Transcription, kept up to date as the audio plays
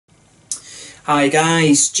Hi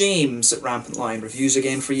guys, James at Rampant Lion Reviews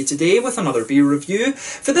again for you today with another beer review.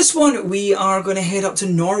 For this one we are going to head up to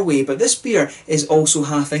Norway, but this beer is also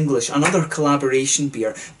half English, another collaboration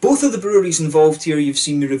beer. Both of the breweries involved here you've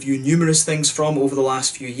seen me review numerous things from over the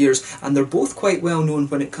last few years, and they're both quite well known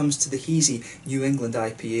when it comes to the hazy New England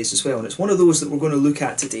IPAs as well, and it's one of those that we're going to look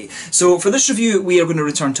at today. So for this review we are going to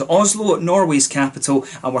return to Oslo, Norway's capital,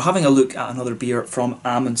 and we're having a look at another beer from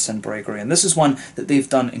Amundsen Bryggeri, and this is one that they've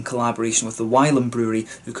done in collaboration with the Wylam Brewery,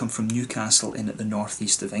 who come from Newcastle in the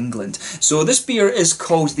northeast of England. So this beer is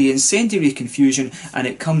called the Incendiary Confusion, and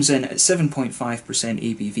it comes in at 7.5%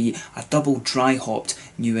 ABV, a double dry hopped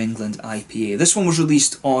New England IPA. This one was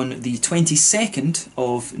released on the 22nd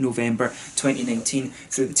of November 2019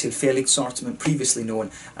 through the Tillfällig Sortiment, previously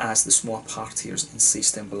known as the Små Partiers in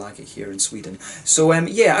Systembolaget here in Sweden. So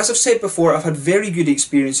yeah, as I've said before, I've had very good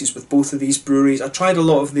experiences with both of these breweries. I tried a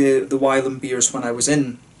lot of the Wylam beers when I was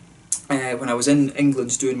in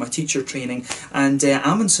England doing my teacher training, and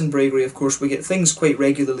Amundsen Bryggeri, of course, we get things quite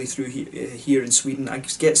regularly through here in Sweden. I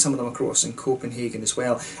get some of them across in Copenhagen as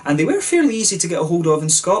well, and they were fairly easy to get a hold of in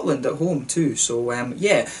Scotland at home too. So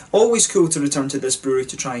yeah, always cool to return to this brewery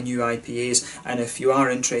to try new IPAs, and if you are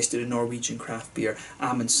interested in Norwegian craft beer,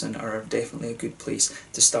 Amundsen are definitely a good place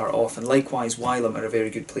to start off, and likewise Wylam are a very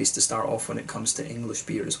good place to start off when it comes to English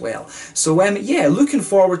beer as well. So yeah, looking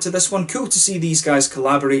forward to this one. Cool to see these guys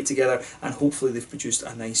collaborate together, and hopefully they've produced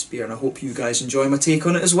a nice beer, and I hope you guys enjoy my take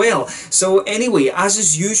on it as well. So anyway, as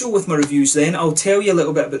is usual with my reviews then, I'll tell you a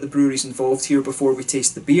little bit about the breweries involved here before we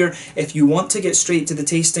taste the beer. If you want to get straight to the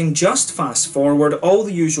tasting, just fast forward. All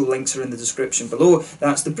the usual links are in the description below.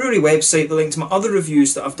 That's the brewery website, the link to my other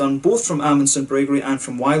reviews that I've done both from Amundsen Bryggeri and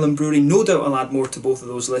from Wylam Brewery. No doubt I'll add more to both of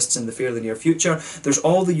those lists in the fairly near future. There's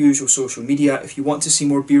all the usual social media. If you want to see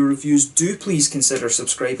more beer reviews, do please consider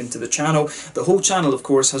subscribing to the channel. The whole channel, of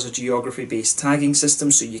course, has a geography-based tagging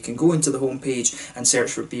system, so you can go into the homepage and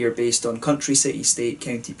search for beer based on country, city, state,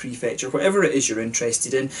 county, prefecture, whatever it is you're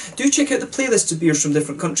interested in. Do check out the playlist of beers from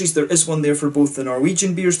different countries. There is one there for both the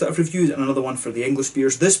Norwegian beers that I've reviewed and another one for the English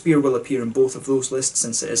beers. This beer will appear in both of those lists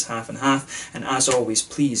since it is half and half, and as always,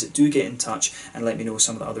 please do get in touch and let me know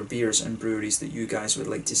some of the other beers and breweries that you guys would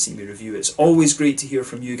like to see me review. It's always great to hear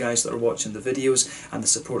from you guys that are watching the videos, and the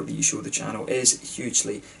support that you show the channel is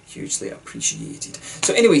hugely appreciated.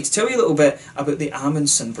 So anyway, to tell you a little bit about the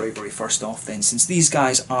Amundsen Bryggeri first off then, since these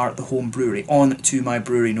guys are the home brewery, on to my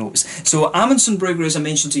brewery notes. So Amundsen Bryggeri, as I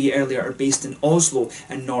mentioned to you earlier, are based in Oslo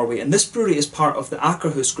in Norway, and this brewery is part of the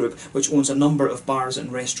Akerhus Group, which owns a number of bars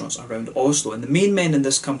and restaurants around Oslo, and the main men in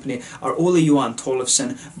this company are Ole Johan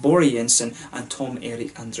Tollefsen, Borre Jensen and Tom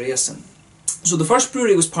Erik Andreasen. So the first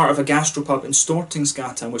brewery was part of a gastropub in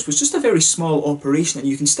Stortingsgatan, which was just a very small operation, and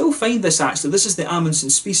you can still find this actually. This is the Amundsen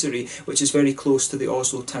Bryggeri, which is very close to the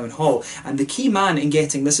Oslo Town Hall, and the key man in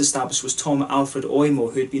getting this established was Tom Alfred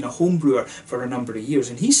Oimo, who had been a home brewer for a number of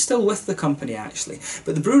years, and he's still with the company actually.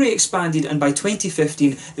 But the brewery expanded, and by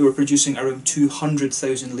 2015 they were producing around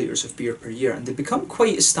 200,000 litres of beer per year, and they'd become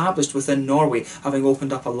quite established within Norway, having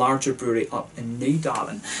opened up a larger brewery up in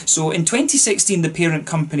Nydalen. So in 2016 the parent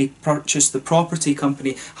company purchased the property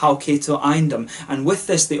company Hauketo Eindom, and with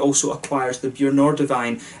this they also acquired the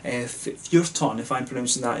Bjørnerdivine Fjørton, if I'm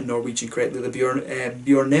pronouncing that in Norwegian correctly, the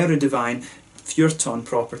Bjørnerdivine Fjørton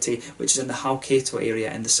property, which is in the Hauketo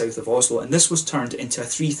area in the south of Oslo, and this was turned into a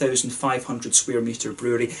 3,500 square metre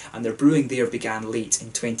brewery, and their brewing there began late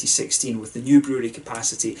in 2016, with the new brewery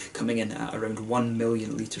capacity coming in at around 1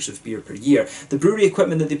 million litres of beer per year. The brewery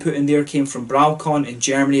equipment that they put in there came from Braukon in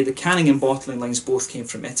Germany, the canning and bottling lines both came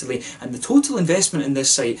from Italy, and the total investment in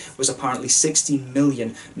this site was apparently 16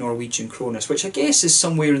 million Norwegian kroner, which I guess is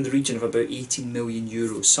somewhere in the region of about 18 million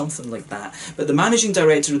euros, something like that. But the managing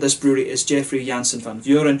director of this brewery is Jeffrey Jansen van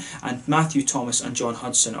Vuren, and Matthew Thomas and John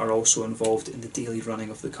Hudson are also involved in the daily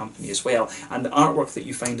running of the company as well. And the artwork that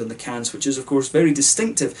you find on the cans, which is of course very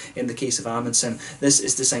distinctive in the case of Amundsen, this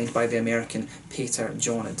is designed by the American Peter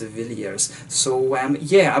John de Villiers. So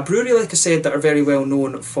yeah, a brewery, like I said, that are very well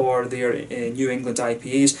known for their New England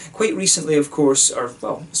IPAs. Quite recently, of course, or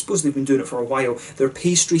well, I suppose they've been doing it for a while, their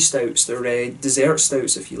pastry stouts, their dessert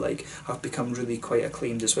stouts if you like, have become really quite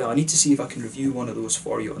acclaimed as well. I need to see if I can review one of those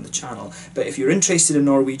for you on the channel. But if you're interested in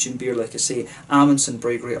Norwegian beer, like I say, Amundsen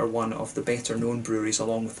Bryggeri are one of the better known breweries,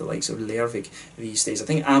 along with the likes of Lervig these days. I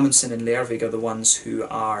think Amundsen and Lervig are the ones who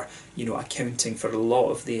are, you know, accounting for a lot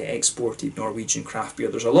of the exported Norwegian craft beer.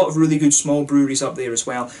 There's a lot of really good small breweries up there as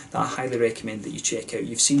well that I highly recommend that you check out.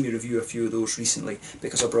 You've seen me review a few of those recently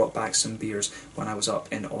because I brought back some beers when I was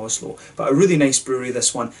up in Oslo. But a really nice brewery,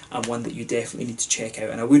 this one, and one that you definitely need to check out.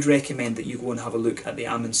 And I would recommend that you go and have a look at the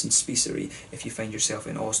Amundsen Bryggeri if you find yourself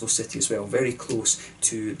in Oslo city as well. very close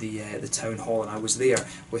to the town hall, and I was there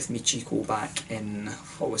with Michiko back in,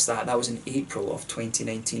 what was that? That was in April of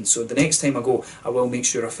 2019. So the next time I go, I will make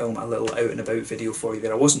sure I film a little out and about video for you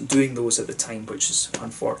there. I wasn't doing those at the time, which is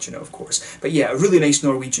unfortunate, of course. But yeah, a really nice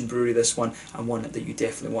Norwegian brewery, this one, and one that you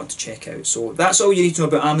definitely want to check out. So that's all you need to know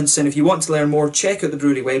about Amundsen. If you want to learn more, check out the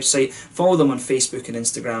brewery website, follow them on Facebook and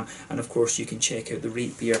Instagram, and of course you can check out the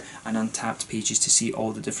Rate Beer and Untappd pages to see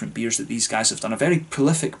all the different beers that these guys have done. A very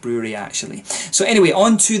prolific brewery, actually. So anyway,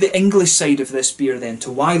 on to the English side of this beer then, to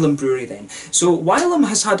Wylam Brewery then. So Wylam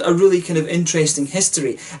has had a really kind of interesting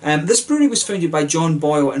history. This brewery was founded by John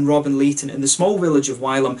Boyle and Robin Layton in the small village of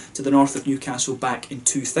Wylam to the north of Newcastle back in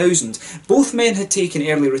 2000. Both men had taken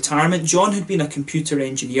early retirement. John had been a computer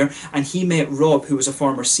engineer, and he met Rob, who was a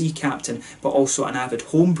former sea captain but also an avid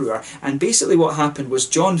home brewer. And basically what happened was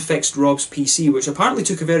John fixed Rob's PC, which apparently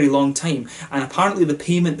took a very long time, and apparently the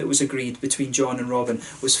payment that was agreed between John and Robin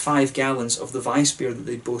was 5 gallons of the Weiss beer that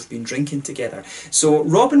they'd both been drinking together. So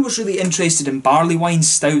Robin was really interested in barley wines,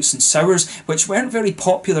 stouts and sours, which weren't very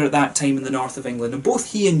popular at that time in the north of England, and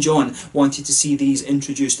both he and John wanted to see these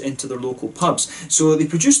introduced into their local pubs. So they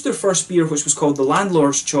produced their first beer, which was called the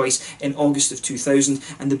Landlord's Choice, in August of 2000,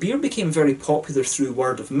 and the beer became very popular through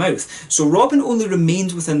word of mouth. So Robin only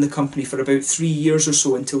remained within the company for about 3 years or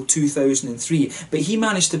so until 2003, but he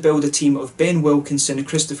managed to build a team of Ben Wilkinson,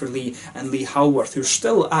 Christopher Lee and Lee Halworth, who are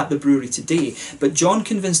still at the brewery today. But John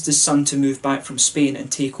convinced his son to move back from Spain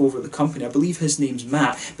and take over the company. I believe his name's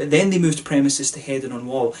Matt, but then they moved premises to Headon on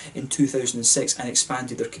Wall in 2006 and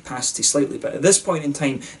expanded their capacity slightly. But at this point in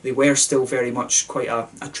time, they were still very much quite a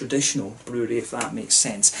traditional brewery, if that makes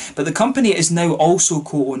sense. But the company is now also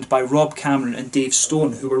co-owned by Rob Cameron and Dave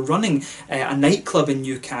Stone, who were running a nightclub in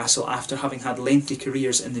Newcastle after having had lengthy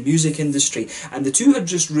careers in the music industry. And the two had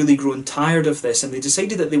just really grown tired of this, and they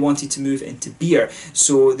decided that they wanted to move into beer.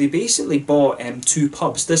 So they basically bought 2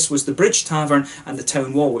 pubs. This was the Bridge Tavern and the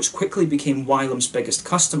Town Wall, which quickly became Wylam's biggest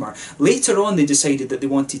customer. Later on, they decided that they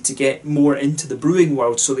wanted to get more into the brewing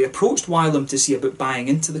world, so they approached Wylam to see about buying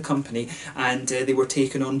into the company, and they were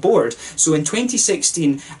taken on board. So in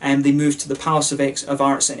 2016, they moved to the Palace of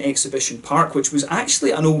Arts and Exhibition Park, which was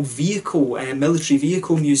actually an old vehicle, military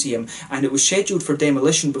vehicle museum, and it was scheduled for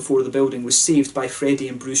demolition before the building was saved by Freddie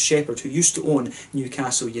and Bruce Shepherd, who used to own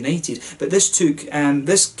Newcastle United. But this took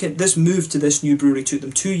this move to this new brewery took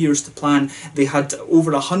them 2 years to plan. They had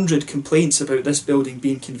over 100 complaints about this building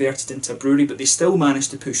being converted into a brewery, but they still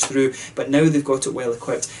managed to push through. But now they've got it well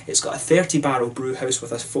equipped. It's got a 30-barrel brew house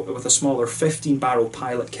with a smaller 15-barrel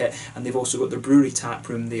pilot kit, and they've also got their brewery tap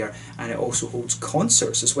room there, and it also holds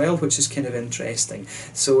concerts as well, which is kind of interesting.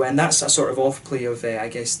 So, and that's a sort of off-play of I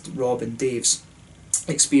guess Rob and Dave's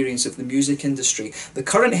experience of the music industry. The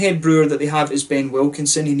current head brewer that they have is Ben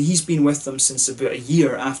Wilkinson, and he's been with them since about a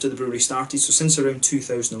year after the brewery started, so since around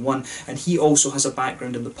 2001, and he also has a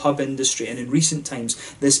background in the pub industry, and in recent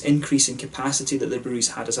times this increase in capacity that the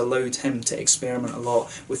brewery's had has allowed him to experiment a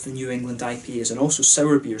lot with the New England IPAs and also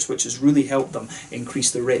sour beers, which has really helped them increase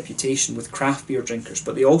their reputation with craft beer drinkers.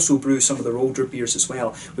 But they also brew some of their older beers as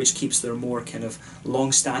well, which keeps their more kind of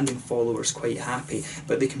long-standing followers quite happy.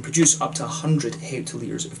 But they can produce up to 100 hectolitres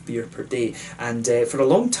of beer per day, and for a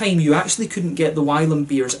long time you actually couldn't get the Wylam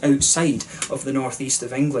beers outside of the northeast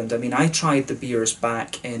of England. I mean, I tried the beers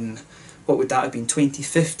back in, what would that have been,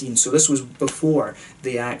 2015, so this was before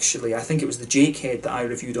they actually, I think it was the Jakehead that I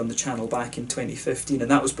reviewed on the channel back in 2015, and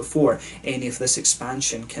that was before any of this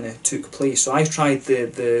expansion kind of took place. So I tried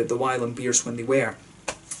the Wylam beers when they were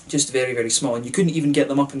just very, very small, and you couldn't even get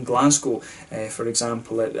them up in Glasgow, for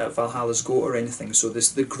example, at Valhalla's Goat or anything. So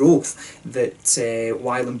the growth that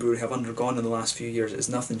Wylam Brewery have undergone in the last few years is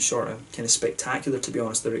nothing short of kind of spectacular, to be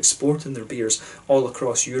honest. They're exporting their beers all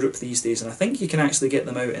across Europe these days, and I think you can actually get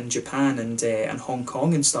them out in Japan and Hong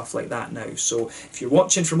Kong and stuff like that now. So if you're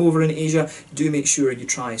watching from over in Asia, do make sure you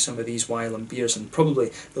try some of these Wylam beers, and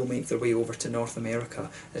probably they'll make their way over to North America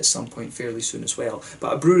at some point fairly soon as well.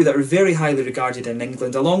 But a brewery that are very highly regarded in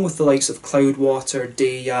England, along with the likes of Cloudwater,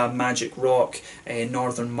 Deya, Magic Rock,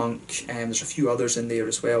 Northern Monk, and there's a few others in there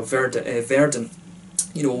as well. Verdant.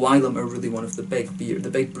 You know, Wylam are really one of the big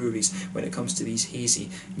breweries when it comes to these hazy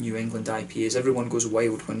New England IPAs. Everyone goes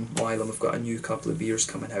wild when Wylam have got a new couple of beers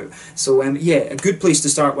coming out. So yeah, a good place to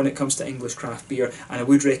start when it comes to English craft beer, and I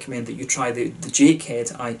would recommend that you try the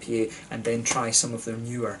Jakehead IPA and then try some of their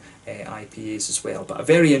newer IPAs as well. But a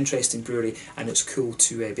very interesting brewery, and it's cool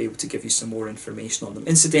to be able to give you some more information on them.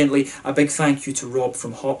 Incidentally, a big thank you to Rob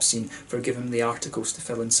from Hopscene for giving me the articles to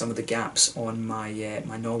fill in some of the gaps on my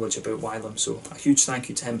my knowledge about Wylam. So a huge thank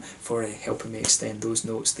you to him for helping me extend those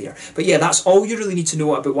notes there. But yeah, that's all you really need to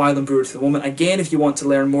know about Wylam Brewery for the moment. Again, if you want to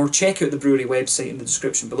learn more, check out the brewery website in the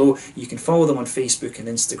description below. You can follow them on Facebook and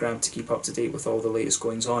Instagram to keep up to date with all the latest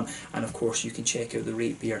goings on, and of course you can check out the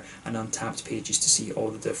Rate Beer and Untappd pages to see all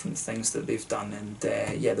the different things that they've done.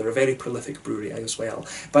 And yeah, they're a very prolific brewery as well.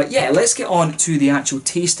 But yeah, let's get on to the actual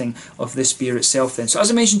tasting of this beer itself then. So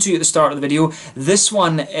as I mentioned to you at the start of the video, this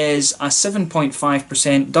one is a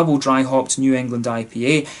 7.5% double dry hopped New England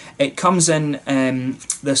IPA. It comes in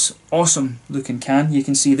this awesome looking can. You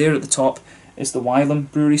can see there at the top is the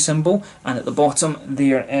Wylam Brewery symbol, and at the bottom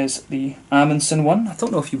there is the Amundsen one. I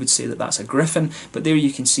don't know if you would say that that's a griffin, but there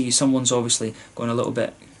you can see someone's obviously going a little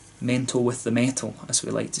bit mental with the metal, as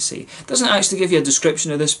we like to say. It doesn't actually give you a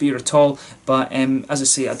description of this beer at all, but as I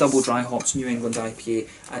say, a double dry hops New England IPA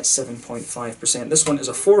at 7.5%. This one is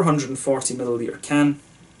a 440ml can,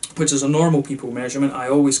 which is a normal people measurement. I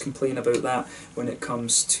always complain about that when it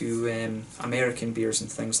comes to American beers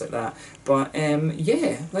and things like that. But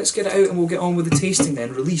yeah, let's get it out and we'll get on with the tasting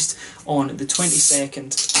then. Released on the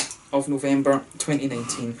 22nd of November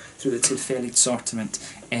 2019 through the Tillfälligt Sortiment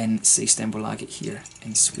in Systembolaget here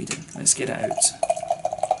in Sweden. Let's get it out.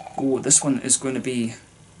 Oh, this one is going to be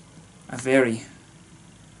a very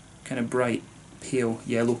kind of bright pale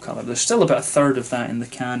yellow colour. There's still about a third of that in the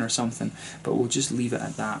can or something, but we'll just leave it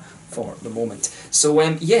at that for the moment. So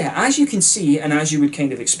yeah, as you can see, and as you would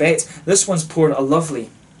kind of expect, this one's poured a lovely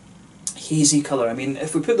hazy colour. I mean,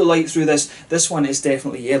 if we put the light through this one is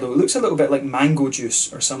definitely yellow. It looks a little bit like mango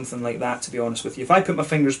juice or something like that, to be honest with you. If I put my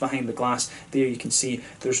fingers behind the glass, there you can see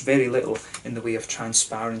there's very little in the way of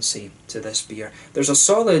transparency to this beer. There's a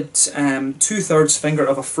solid 2/3 finger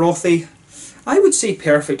of a frothy, I would say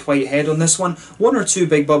perfect white head on this one. One or two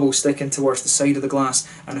big bubbles sticking towards the side of the glass,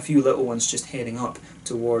 and a few little ones just heading up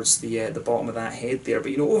towards the bottom of that head there.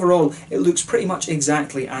 But you know, overall, it looks pretty much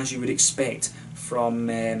exactly as you would expect from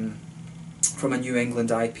a New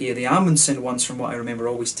England IPA. The Amundsen ones, from what I remember,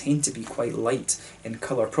 always tend to be quite light in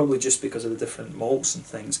colour, probably just because of the different malts and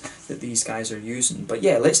things that these guys are using. But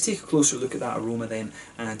yeah, let's take a closer look at that aroma then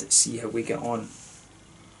and see how we get on.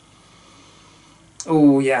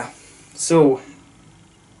 Oh yeah. So,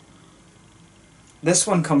 this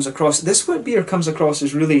one comes across, this beer comes across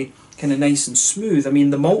as really kind of nice and smooth. I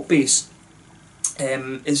mean, the malt base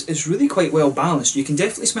is really quite well balanced. You can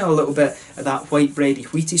definitely smell a little bit of that white bready,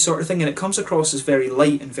 wheaty sort of thing, and it comes across as very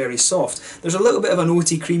light and very soft. There's a little bit of an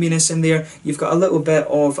oaty creaminess in there. You've got a little bit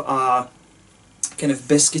of a kind of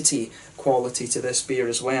biscuity quality to this beer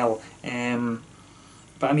as well.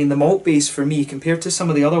 But I mean, the malt base for me, compared to some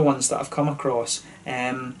of the other ones that I've come across,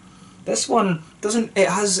 this one doesn't, it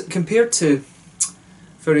has, compared to,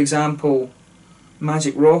 for example,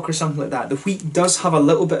 Magic Rock or something like that, the wheat does have a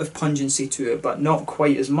little bit of pungency to it, but not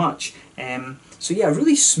quite as much. So yeah,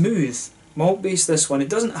 really smooth malt base this one. It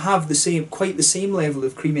doesn't have quite the same level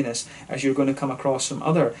of creaminess as you're going to come across from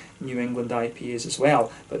other New England IPAs as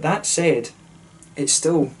well. But that said, it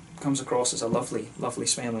still comes across as a lovely, lovely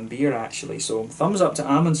smelling beer actually. So thumbs up to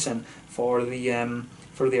Amundsen for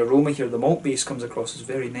the aroma here. The malt base comes across as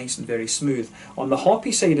very nice and very smooth. On the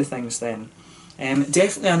hoppy side of things then,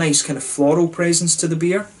 definitely a nice kind of floral presence to the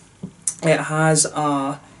beer. It has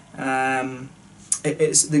a,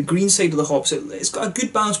 it's the green side of the hops. It's got a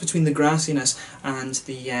good balance between the grassiness and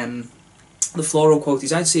the floral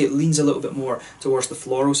qualities. I'd say it leans a little bit more towards the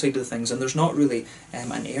floral side of things, and there's not really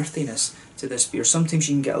an earthiness to this beer. Sometimes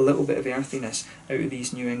you can get a little bit of earthiness out of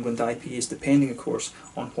these New England IPAs, depending of course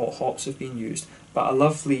on what hops have been used. But a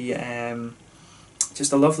lovely,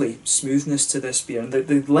 just a lovely smoothness to this beer, and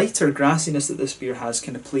the lighter grassiness that this beer has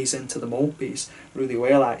kind of plays into the malt base really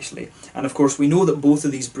well actually. And of course we know that both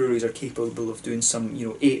of these breweries are capable of doing some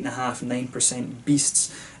 8.5–9%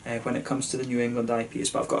 beasts when it comes to the New England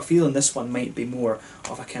IPAs, but I've got a feeling this one might be more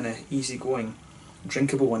of a kind of easygoing,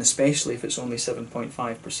 drinkable one, especially if it's only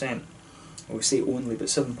 7.5%. Well, we say only, but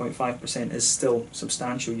 7.5% is still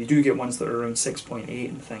substantial. You do get ones that are around 6.8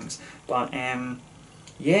 and things, but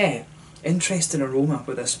yeah, interesting aroma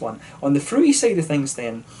with this one. On the fruity side of things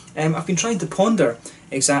then, I've been trying to ponder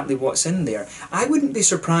exactly what's in there. I wouldn't be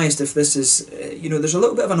surprised if this is, there's a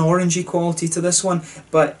little bit of an orangey quality to this one,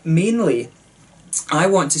 but mainly I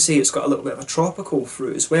want to say it's got a little bit of a tropical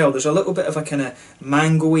fruit as well. There's a little bit of a kind of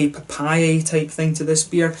mango-y, papaya type thing to this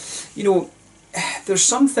beer. There's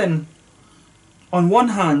something, on one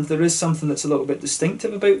hand there is something that's a little bit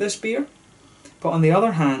distinctive about this beer, but on the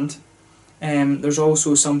other hand there's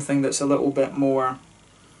also something that's a little bit more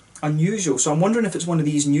unusual. So I'm wondering if it's one of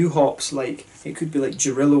these new hops, like it could be like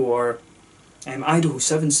Girillo or Idaho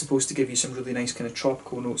 7 is supposed to give you some really nice kind of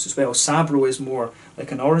tropical notes as well. Sabro is more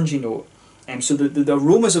like an orangey note. So the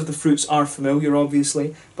aromas of the fruits are familiar,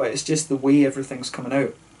 obviously, but it's just the way everything's coming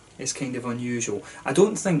out is kind of unusual. I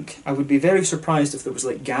don't think, I would be very surprised if there was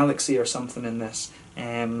like Galaxy or something in this.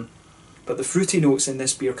 But the fruity notes in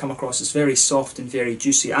this beer come across as very soft and very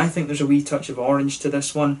juicy. I think there's a wee touch of orange to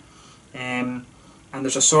this one. And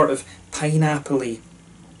there's a sort of pineapple-y,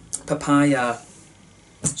 papaya,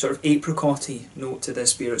 sort of apricot-y note to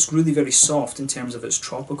this beer. It's really very soft in terms of its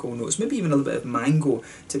tropical notes, maybe even a little bit of mango,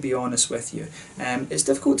 to be honest with you. It's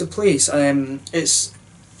difficult to place. There is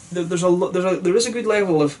a good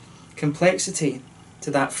level of complexity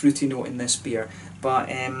to that fruity note in this beer, but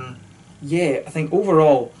yeah, I think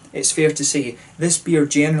overall it's fair to say this beer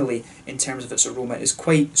generally, in terms of its aroma, is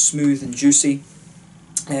quite smooth and juicy.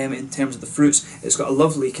 In terms of the fruits, it's got a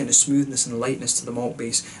lovely kind of smoothness and lightness to the malt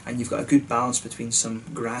base, and you've got a good balance between some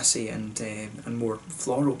grassy and more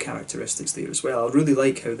floral characteristics there as well. I really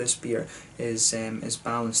like how this beer is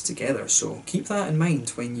balanced together. So keep that in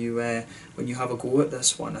mind when you have a go at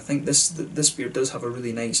this one. I think this beer does have a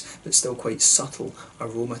really nice but still quite subtle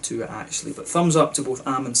aroma to it actually. But thumbs up to both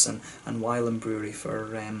Amundsen and Wylam Brewery for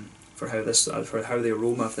how the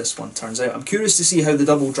aroma of this one turns out. I'm curious to see how the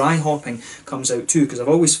double dry hopping comes out too, because I've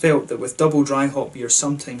always felt that with double dry hop beers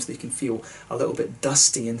sometimes they can feel a little bit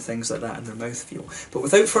dusty and things like that in their mouthfeel. But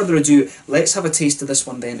without further ado, let's have a taste of this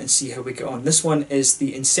one then and see how we get on. This one is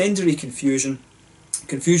the Incendiary Confusion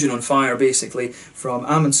on fire basically, from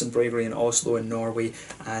Amundsen Bryggeri in Oslo in Norway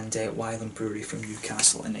and Wylam Brewery from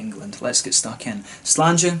Newcastle in England. Let's get stuck in.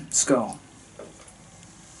 Slange, skål.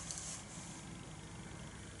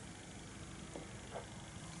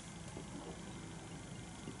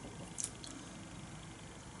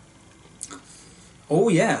 Oh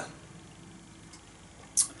yeah,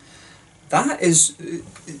 that is,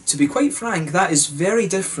 to be quite frank, that is very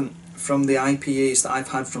different from the IPAs that I've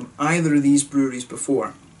had from either of these breweries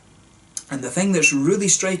before. And the thing that's really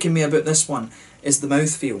striking me about this one is the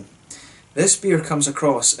mouthfeel. This beer comes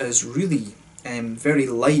across as really very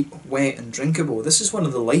light, wet and drinkable. This is one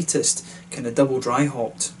of the lightest kind of double dry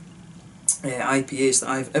hopped IPAs that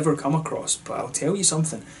I've ever come across, but I'll tell you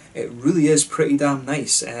something, it really is pretty damn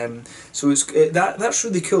nice. So that's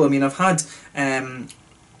really cool. I mean, I've had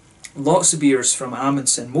lots of beers from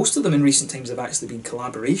Amundsen. Most of them in recent times have actually been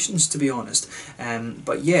collaborations, to be honest.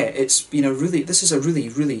 But yeah, it's been this is a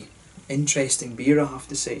really interesting beer, I have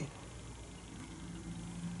to say.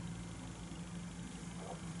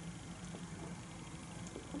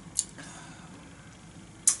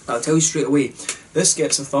 I'll tell you straight away, this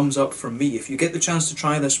gets a thumbs up from me. If you get the chance to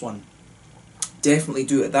try this one, definitely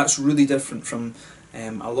do it. That's really different from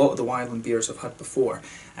a lot of the Wylam beers I've had before,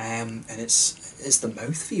 and it's the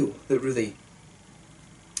mouthfeel that really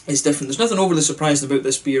is different. There's nothing overly surprising about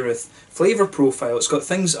this beer with flavour profile. It's got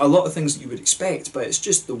a lot of things that you would expect, but it's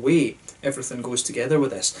just the way everything goes together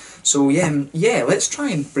with this. So yeah, let's try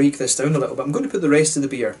and break this down a little bit. I'm going to put the rest of the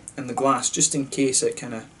beer in the glass just in case it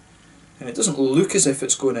and it doesn't look as if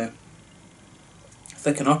it's going to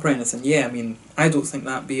thicken up or anything. Yeah, I mean, I don't think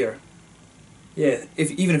that beer, yeah,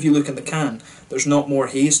 even if you look in the can, there's not more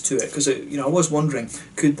haze to it, because I was wondering,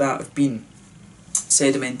 could that have been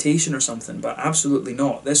sedimentation or something, but absolutely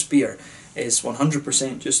not. This beer is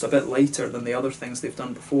 100% just a bit lighter than the other things they've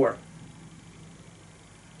done before.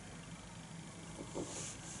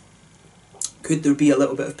 Could there be a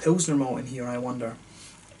little bit of Pilsner malt in here, I wonder?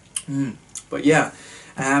 But yeah,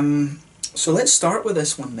 so let's start with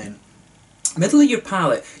this one then. Middle of your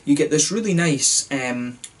palate, you get this really nice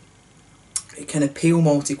kind of pale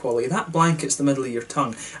malty quality. That blankets the middle of your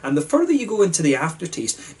tongue, and the further you go into the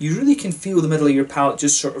aftertaste, you really can feel the middle of your palate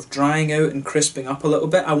just sort of drying out and crisping up a little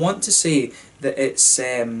bit. I want to say that it's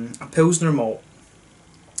a Pilsner malt.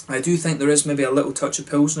 I do think there is maybe a little touch of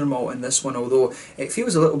Pilsner malt in this one, although it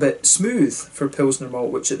feels a little bit smooth for Pilsner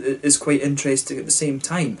malt, which is quite interesting at the same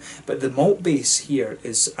time. But the malt base here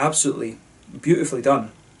is absolutely beautifully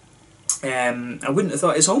done. I wouldn't have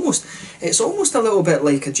thought, it's almost a little bit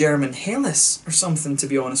like a German Helles or something, to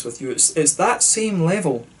be honest with you. It's that same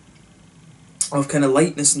level of kind of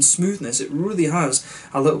lightness and smoothness. It really has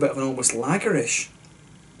a little bit of an almost lagerish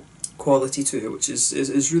quality to it, which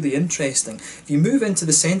is really interesting. If you move into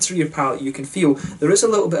the centre of your palate, you can feel there is a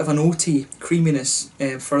little bit of an oaty creaminess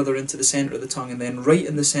further into the centre of the tongue, and then right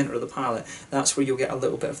in the centre of the palate, that's where you'll get a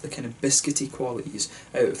little bit of the kind of biscuity qualities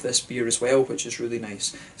out of this beer as well, which is really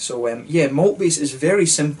nice. So yeah, malt base is very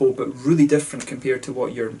simple but really different compared to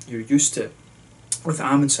what you're used to with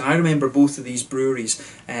Amundsen. I remember both of these breweries.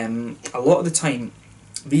 A lot of the time,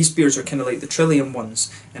 these beers are kind of like the Trillium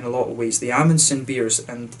ones in a lot of ways. The Amundsen beers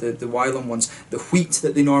and the Wylam ones, the wheat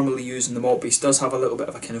that they normally use in the malt base does have a little bit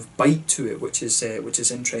of a kind of bite to it, which is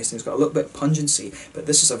interesting. It's got a little bit of pungency, but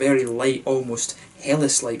this is a very light, almost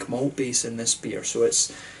Helles-like malt base in this beer. So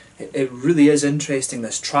it really is interesting.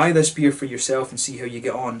 Try this beer for yourself and see how you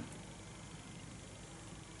get on.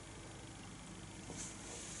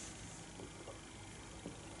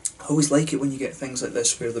 I always like it when you get things like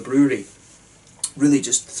this where the brewery really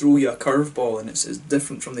just throw you a curveball and it's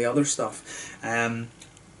different from the other stuff.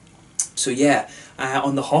 So yeah,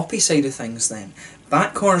 on the hoppy side of things then,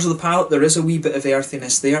 back corners of the palate there is a wee bit of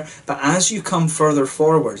earthiness there, but as you come further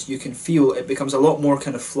forward you can feel it becomes a lot more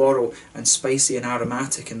kind of floral and spicy and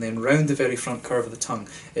aromatic, and then round the very front curve of the tongue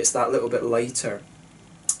it's that little bit lighter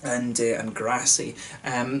and grassy.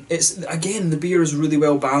 It's again, the beer is really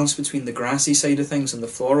well balanced between the grassy side of things and the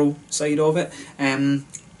floral side of it.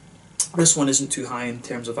 This one isn't too high in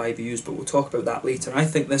terms of IBUs, but we'll talk about that later. I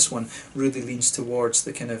think this one really leans towards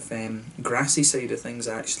the kind of grassy side of things,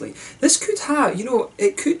 actually. This could have, you know,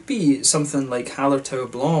 it could be something like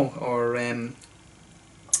Hallertau Blanc or,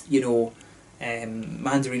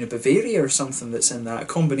 Mandarina Bavaria or something that's in that. A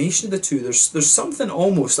combination of the two. There's something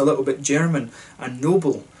almost a little bit German and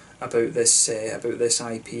noble about this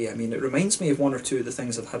IPA. I mean, it reminds me of one or two of the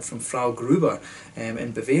things I've had from Frau Gruber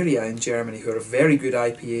in Bavaria in Germany, who are a very good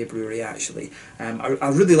IPA brewery actually. I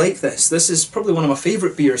really like this. This is probably one of my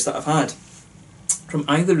favourite beers that I've had from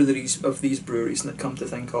either of these breweries, and come to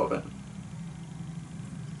think of it.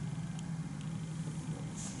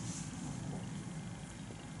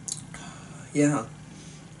 Yeah.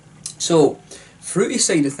 So, fruity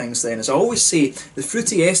side of things then, as I always say, the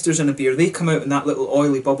fruity esters in a beer, they come out in that little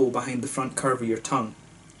oily bubble behind the front curve of your tongue.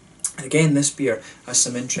 And again, this beer has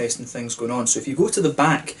some interesting things going on. So if you go to the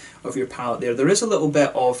back of your palate there is a little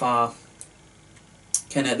bit of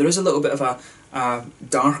a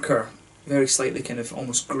darker, very slightly kind of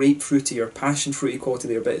almost grapefruity or passion fruity quality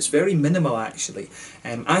there, but it's very minimal actually.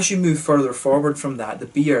 As you move further forward from that, the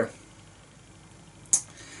beer,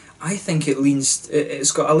 I think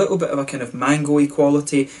it's got a little bit of a kind of mango-y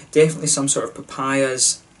quality, definitely some sort of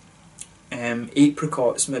papayas,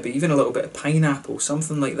 apricots, maybe even a little bit of pineapple,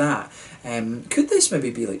 something like that. Could this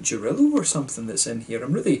maybe be like Girillo or something that's in here?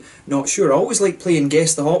 I'm really not sure. I always like playing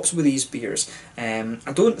guess the hops with these beers. I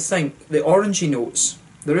don't think the orangey notes,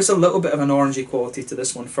 there is a little bit of an orangey quality to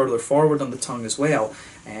this one further forward on the tongue as well.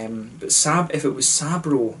 But if it was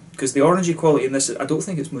Sabro, because the orangey quality in this, I don't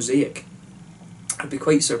think it's Mosaic. I'd be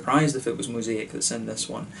quite surprised if it was Mosaic that's in this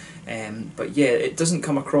one, but yeah, it doesn't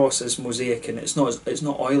come across as Mosaic, and it's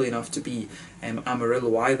not oily enough to be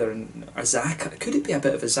Amarillo either. And Azacca, could it be a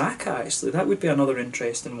bit of Azacca actually? That would be another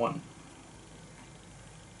interesting one.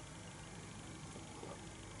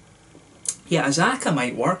 Yeah, Azacca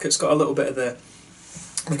might work. It's got a little bit of the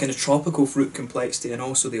kind of tropical fruit complexity and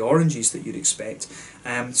also the oranges that you'd expect.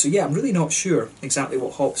 So yeah, I'm really not sure exactly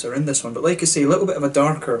what hops are in this one, but like I say, a little bit of a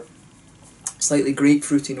darker, slightly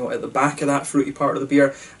grapefruity note at the back of that fruity part of the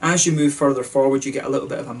beer. As you move further forward you get a little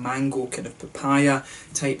bit of a mango kind of papaya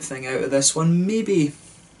type thing out of this one. Maybe,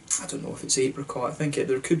 I don't know if it's apricot, I think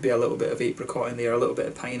there could be a little bit of apricot in there, a little bit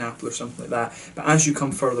of pineapple or something like that. But as you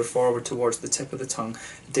come further forward towards the tip of the tongue,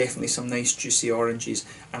 definitely some nice juicy oranges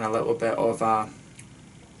and a little bit of a,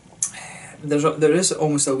 there is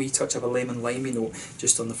almost a wee touch of a lemon limey note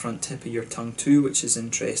just on the front tip of your tongue too, which is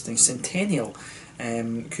interesting. Centennial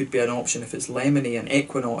could be an option if it's lemony, and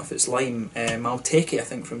Equinaut if it's lime. Malteke, I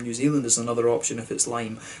think, from New Zealand is another option if it's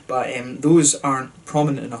lime. But those aren't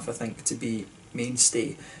prominent enough, I think, to be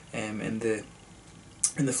mainstay in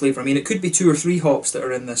the flavour. I mean, it could be 2 or 3 hops that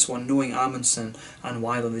are in this one. Knowing Amundsen and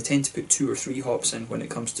Wylam, they tend to put 2 or 3 hops in when it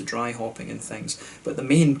comes to dry hopping and things. But the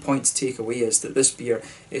main point to take away is that this beer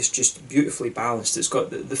is just beautifully balanced. It's got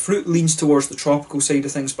the fruit leans towards the tropical side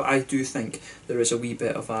of things, but I do think there is a wee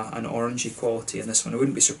bit of an orangey quality in this one. I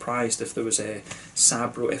wouldn't be surprised if there was a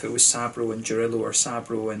Sabro, if it was Sabro and Girillo, or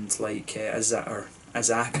Sabro and like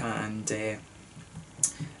Azacca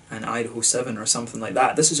and Idaho 7 or something like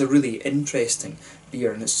that. This is a really interesting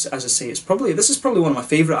beer, and it's, as I say, this is probably one of my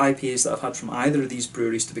favourite IPAs that I've had from either of these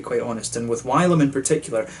breweries, to be quite honest. And with Wylam in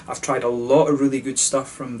particular, I've tried a lot of really good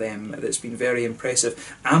stuff from them that's been very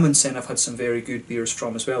impressive. Amundsen I've had some very good beers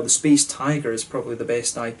from as well. The Space Tiger is probably the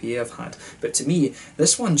best IPA I've had, but to me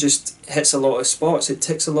this one just hits a lot of spots. It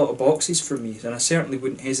ticks a lot of boxes for me, and I certainly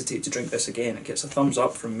wouldn't hesitate to drink this again. It gets a thumbs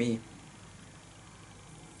up from me.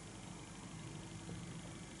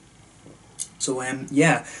 So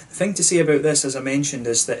yeah, the thing to say about this, as I mentioned,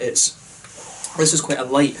 is that this is quite a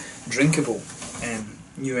light, drinkable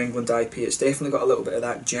New England IPA. It's definitely got a little bit of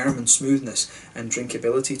that German smoothness and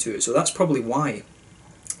drinkability to it, so that's probably why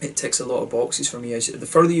it ticks a lot of boxes for me. As the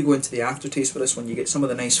further you go into the aftertaste with this one, you get some of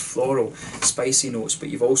the nice floral, spicy notes, but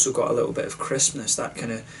you've also got a little bit of crispness, that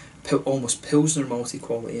kind of almost Pilsner malty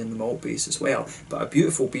quality in the malt base as well. But a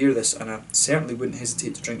beautiful beer this, and I certainly wouldn't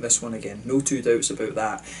hesitate to drink this one again, no two doubts about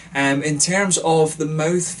that. In terms of the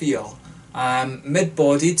mouthfeel,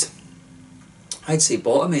 mid-bodied, I'd say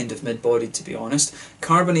bottom end of mid-bodied, to be honest.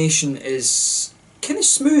 Carbonation is kind of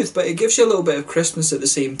smooth, but it gives you a little bit of crispness at the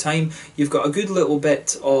same time. You've got a good little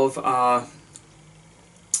bit of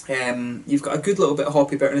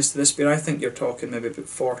hoppy bitterness to this beer. I think you're talking maybe about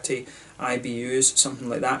 40 IBUs, something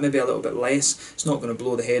like that, maybe a little bit less. It's not going to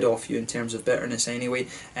blow the head off you in terms of bitterness anyway.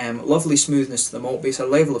 Lovely smoothness to the malt base, a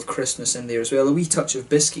level of crispness in there as well, a wee touch of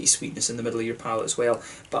biscuity sweetness in the middle of your palate as well,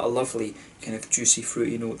 but a lovely kind of juicy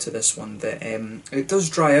fruity note to this one that it does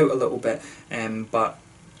dry out a little bit, but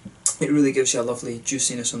it really gives you a lovely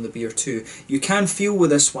juiciness on the beer too. You can feel with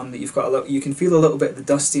this one that you've got you can feel a little bit of the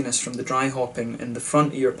dustiness from the dry hopping in the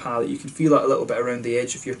front of your palate. You can feel it a little bit around the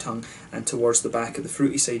edge of your tongue and towards the back of the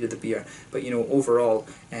fruity side of the beer. But you know, overall,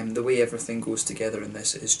 the way everything goes together in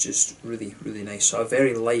this is just really, really nice. So a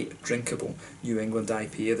very light, drinkable New England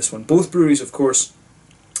IPA, this one. Both breweries, of course,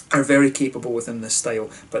 are very capable within this style,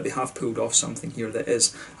 but they have pulled off something here that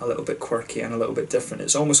is a little bit quirky and a little bit different.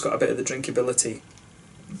 It's almost got a bit of the drinkability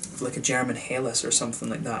like a German Helles or something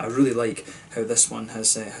like that. I really like how this one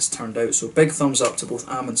has turned out. So big thumbs up to both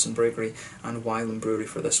Amundsen Bryggeri and Wylam Brewery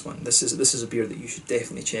for this one. This is a beer that you should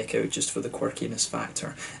definitely check out just for the quirkiness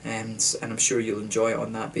factor, and I'm sure you'll enjoy it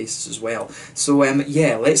on that basis as well. So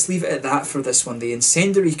yeah, let's leave it at that for this one. The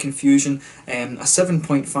Incendiary Confusion, a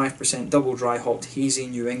 7.5% double dry hopped hazy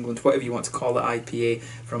New England, whatever you want to call it, IPA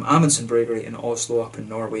from Amundsen Bryggeri in Oslo up in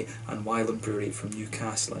Norway, and Wylam Brewery from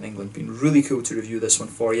Newcastle in England. Been really cool to review this one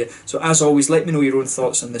for you. So as always, let me know your own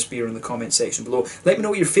thoughts on this beer in the comment section below. Let me know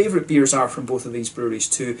what your favourite beers are from both of these breweries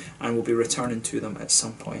too, and we'll be returning to them at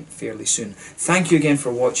some point fairly soon. Thank you again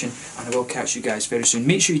for watching, and I will catch you guys very soon.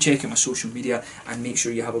 Make sure you check out my social media and make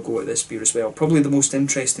sure you have a go at this beer as well. Probably the most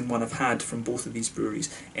interesting one I've had from both of these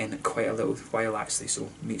breweries in quite a little while actually, so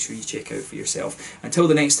make sure you check out for yourself. Until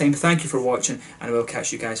the next time, thank you for watching, and I will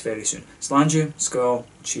catch you guys very soon. Slàinte, skål,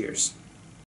 cheers.